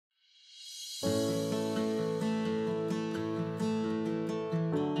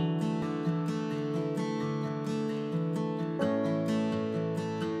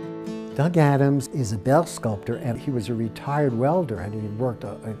Doug Adams is a bell sculptor, and he was a retired welder, and he worked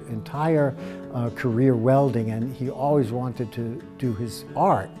an entire career welding, and he always wanted to do his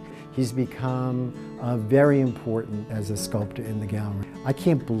art. He's become very important as a sculptor in the gallery. I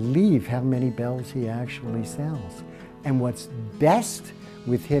can't believe how many bells he actually sells. And what's best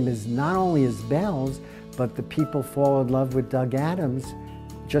with him is not only his bells, but the people fall in love with Doug Adams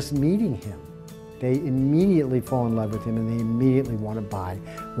just meeting him. They immediately fall in love with him, and they immediately want to buy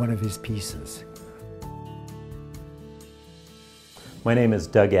one of his pieces. My name is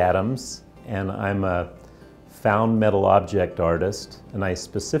Doug Adams, and I'm a found metal object artist, and I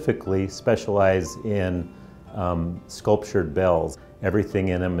specifically specialize in sculptured bells. Everything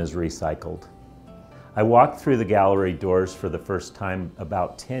in them is recycled. I walked through the gallery doors for the first time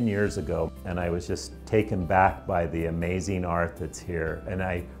about 10 years ago, and I was just taken back by the amazing art that's here, and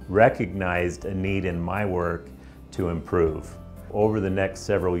I recognized a need in my work to improve. Over the next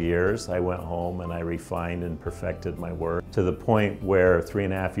several years, I went home and I refined and perfected my work to the point where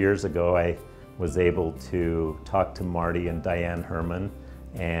 3.5 years ago I was able to talk to Marty and Diane Herman,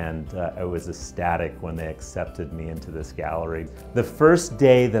 and I was ecstatic when they accepted me into this gallery. The first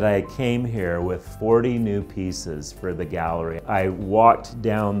day that I came here with 40 new pieces for the gallery, I walked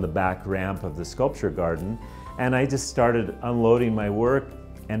down the back ramp of the sculpture garden, and I just started unloading my work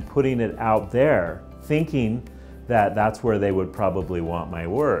and putting it out there, thinking that that's where they would probably want my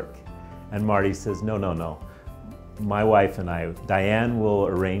work. And Marty says, no, no, no. My wife and I, Diane will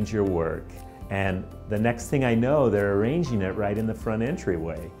arrange your work. And the next thing I know, they're arranging it right in the front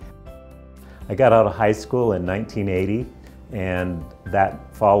entryway. I got out of high school in 1980, and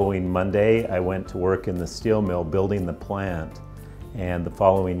that following Monday, I went to work in the steel mill building the plant. And the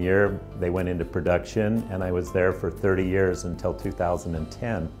following year, they went into production, and I was there for 30 years until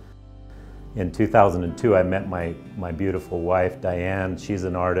 2010. In 2002, I met my beautiful wife, Diane. She's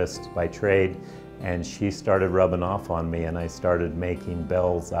an artist by trade, and she started rubbing off on me, and I started making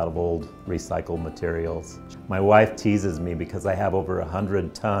bells out of old recycled materials. My wife teases me because I have over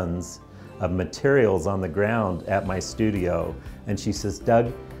 100 tons of materials on the ground at my studio, and she says,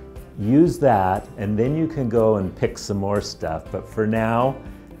 Doug, use that and then you can go and pick some more stuff, but for now,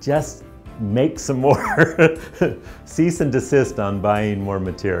 just make some more. Cease and desist on buying more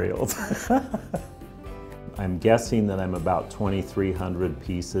materials. I'm guessing that I'm about 2,300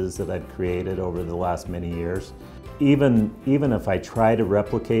 pieces that I've created over the last many years. Even if I try to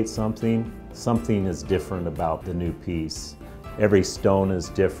replicate something is different about the new piece. Every stone is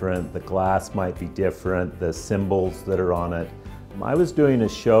different, the glass might be different, the symbols that are on it. I was doing a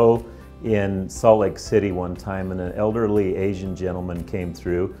show in Salt Lake City one time, and an elderly Asian gentleman came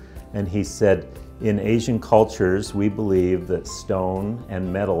through, and he said, in Asian cultures, we believe that stone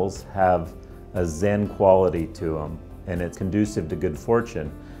and metals have a Zen quality to them, and it's conducive to good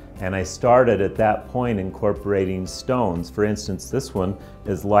fortune. And I started at that point incorporating stones. For instance, this one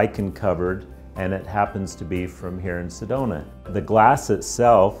is lichen covered, and it happens to be from here in Sedona. The glass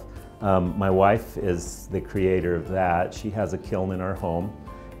itself, my wife is the creator of that. She has a kiln in our home,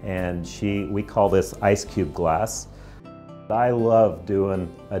 and we call this ice cube glass. I love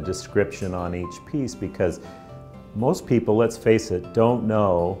doing a description on each piece because most people, let's face it, don't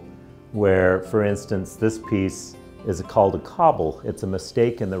know where, for instance, this piece is called a cobble. It's a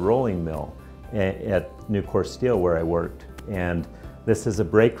mistake in the rolling mill at Nucor Steel where I worked. And this is a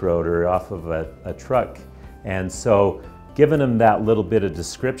brake rotor off of a truck. And so giving them that little bit of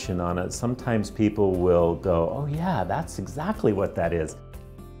description on it, sometimes people will go, oh yeah, that's exactly what that is.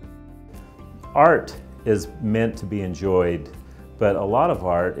 Art is meant to be enjoyed, but a lot of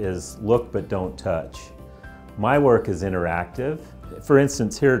art is look but don't touch. My work is interactive. For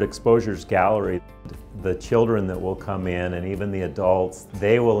instance, here at Exposures Gallery, the children that will come in and even the adults,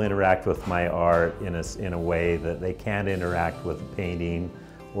 they will interact with my art in a way that they can't interact with painting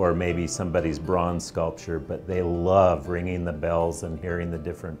or maybe somebody's bronze sculpture, but they love ringing the bells and hearing the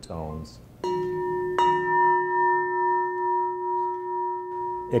different tones.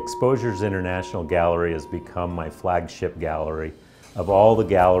 Exposures International Gallery has become my flagship gallery. Of all the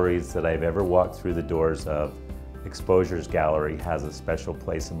galleries that I've ever walked through the doors of, Exposures Gallery has a special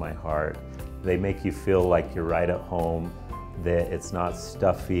place in my heart. They make you feel like you're right at home, that it's not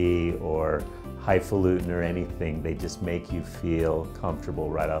stuffy or highfalutin or anything. They just make you feel comfortable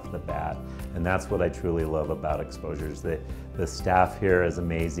right off the bat. And that's what I truly love about Exposures. The staff here is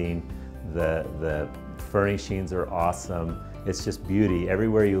amazing. The furnishings are awesome. It's just beauty.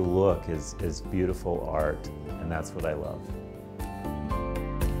 Everywhere you look is beautiful art, and that's what I love.